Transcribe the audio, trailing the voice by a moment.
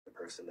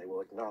person, they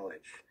will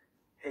acknowledge,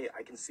 hey,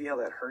 I can see how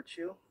that hurt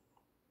you.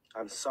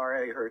 I'm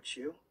sorry I hurt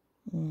you.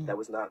 That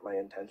was not my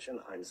intention.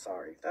 I'm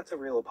sorry. That's a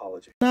real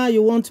apology. Now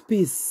you want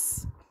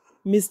peace.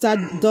 Mr.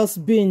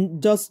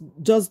 Dustbin,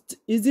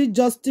 is it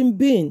Justin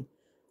Bean?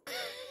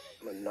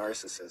 I'm a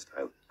narcissist.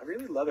 I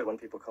really love it when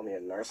people call me a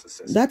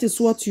narcissist. That is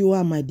what you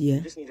are, my dear.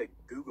 You just need to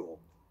Google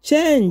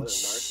change. What a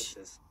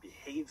narcissist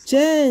behaves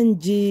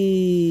change.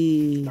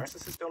 Like.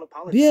 Narcissists don't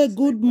apologize. Be a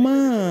good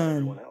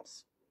man.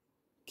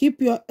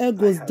 Keep your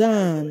egos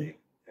down.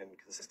 And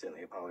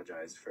consistently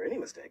apologize for any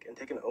mistake and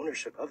taken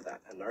ownership of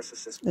that. A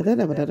narcissist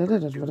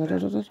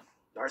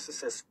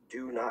Narcissists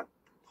do not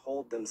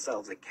hold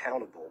themselves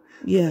accountable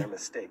for their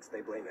mistakes.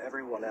 They blame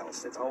everyone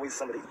else. It's always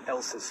somebody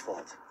else's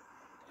fault.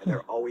 And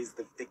they're always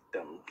the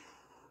victim.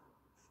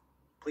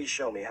 Please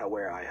show me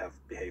where I have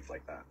behaved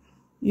like that.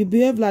 You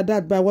behave like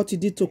that by what you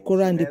did to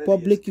Korra in the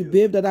public. You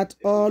behave like that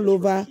all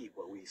over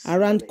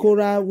around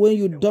Korra. When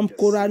you dump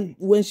Korra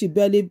when she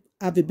barely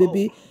have a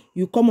baby,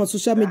 you come on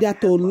social media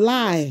to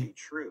lie.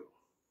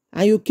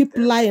 And you keep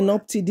lying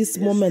up to this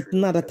moment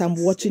now that I'm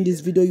watching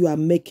this video you are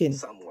making.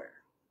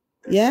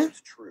 Yeah?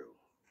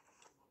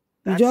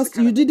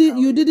 You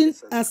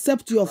didn't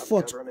accept your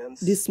fault,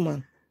 this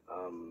man.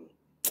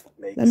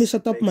 Let me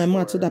shut up my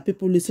mouth so that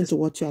people listen to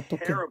what you are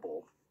talking.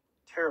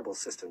 Terrible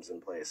systems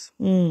in place.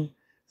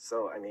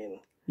 So I mean,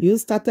 you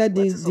started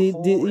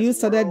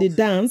the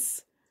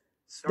dance.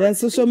 Then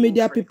social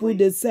media people,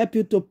 they help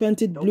you to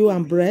paint it blue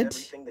and red.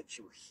 Everything that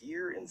you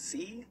hear and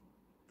see,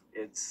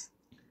 it's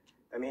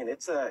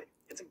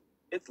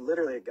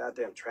literally a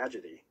goddamn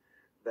tragedy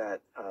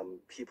that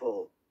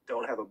people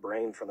don't have a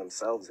brain for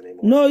themselves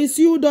anymore. No, it's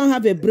you don't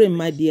have a brain,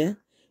 my dear.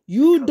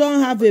 You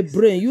don't have a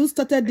brain. You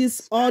started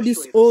all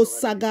this old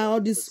saga,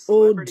 all this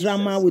old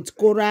drama with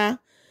Korra.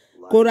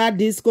 Korra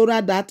this,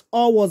 Korra that,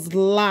 all was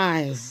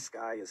lies. The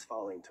sky is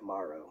falling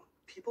tomorrow.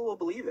 People will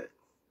believe it.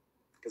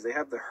 Because they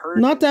have the herd.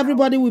 Not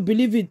everybody will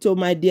believe it, oh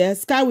my dear.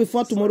 Sky will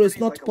fall tomorrow is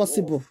not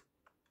possible.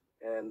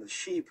 And the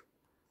sheep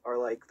are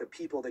like the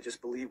people that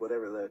just believe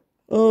whatever the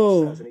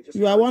wolf says.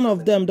 You are one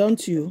of them,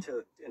 don't you?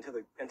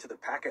 Into the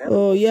pack of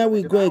animals. Oh, yeah,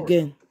 we go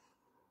again.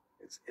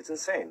 It's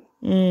insane.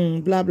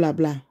 Blah, blah,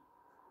 blah.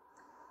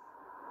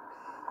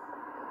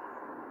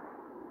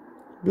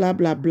 Blah,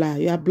 blah, blah.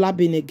 You are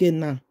blabbing again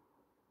now.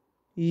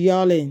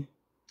 Yelling.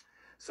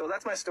 So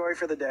that's my story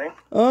for the day.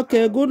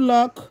 Okay, good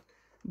luck.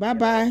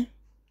 Bye-bye.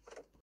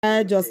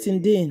 Bye, Justin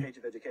Dean.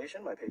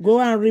 Go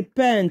and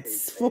repent.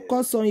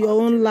 Focus on your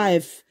own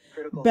life.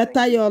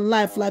 Better your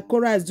life like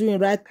Korra is doing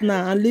right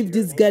now and leave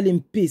this girl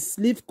in peace.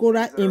 Leave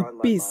Korra in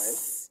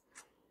peace.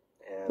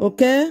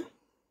 Okay?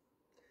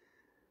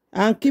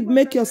 And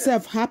make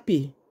yourself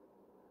happy.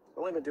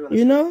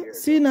 You know,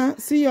 see now,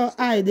 see your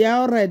eye, they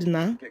are red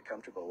now.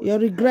 You're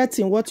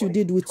regretting what you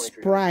did with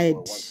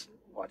pride,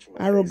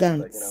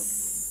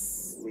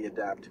 arrogance. We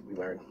adapt, we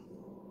learn.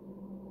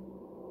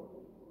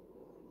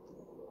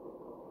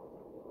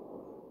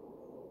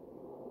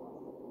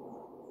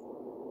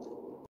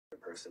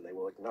 Person, they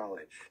will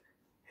acknowledge,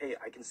 hey,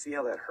 I can see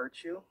how that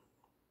hurt you.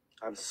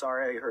 I'm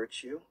sorry I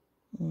hurt you.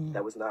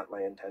 That was not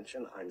my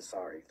intention. I'm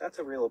sorry. That's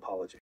a real apology.